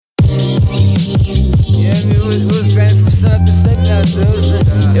We was grinding from sun up to sundown, so it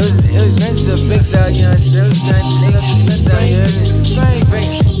was nice to a big dog, you know what I'm saying? It was grinding from sun up to sundown, you know what I mean?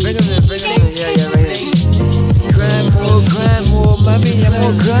 Bring him in, yeah, right here. Grind more, mommy, I'm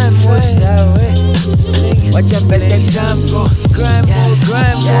more grind more, style, watch out, best that time go. Grind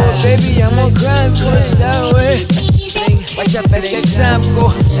more, baby, I'm on grind for style, watch out, best that time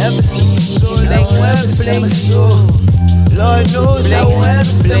go. Ever sell my soul, I won't ever sell my soul. Lord knows I won't ever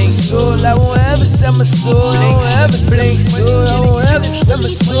sell my soul. I won't ever sell my soul. I won't ever sell my soul. I won't ever sell my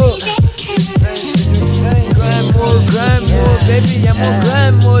soul. Grind more, baby, I'm on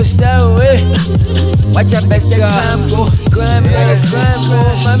grind more, style, watch out, best that time go. Grind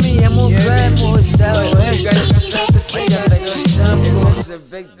more, mommy, I'm on grind more, style, watch out, best that time go. It's a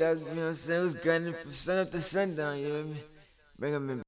big dog, you know what I'm saying? It was grinding from sun up to sundown, you know what I mean? Bring him in.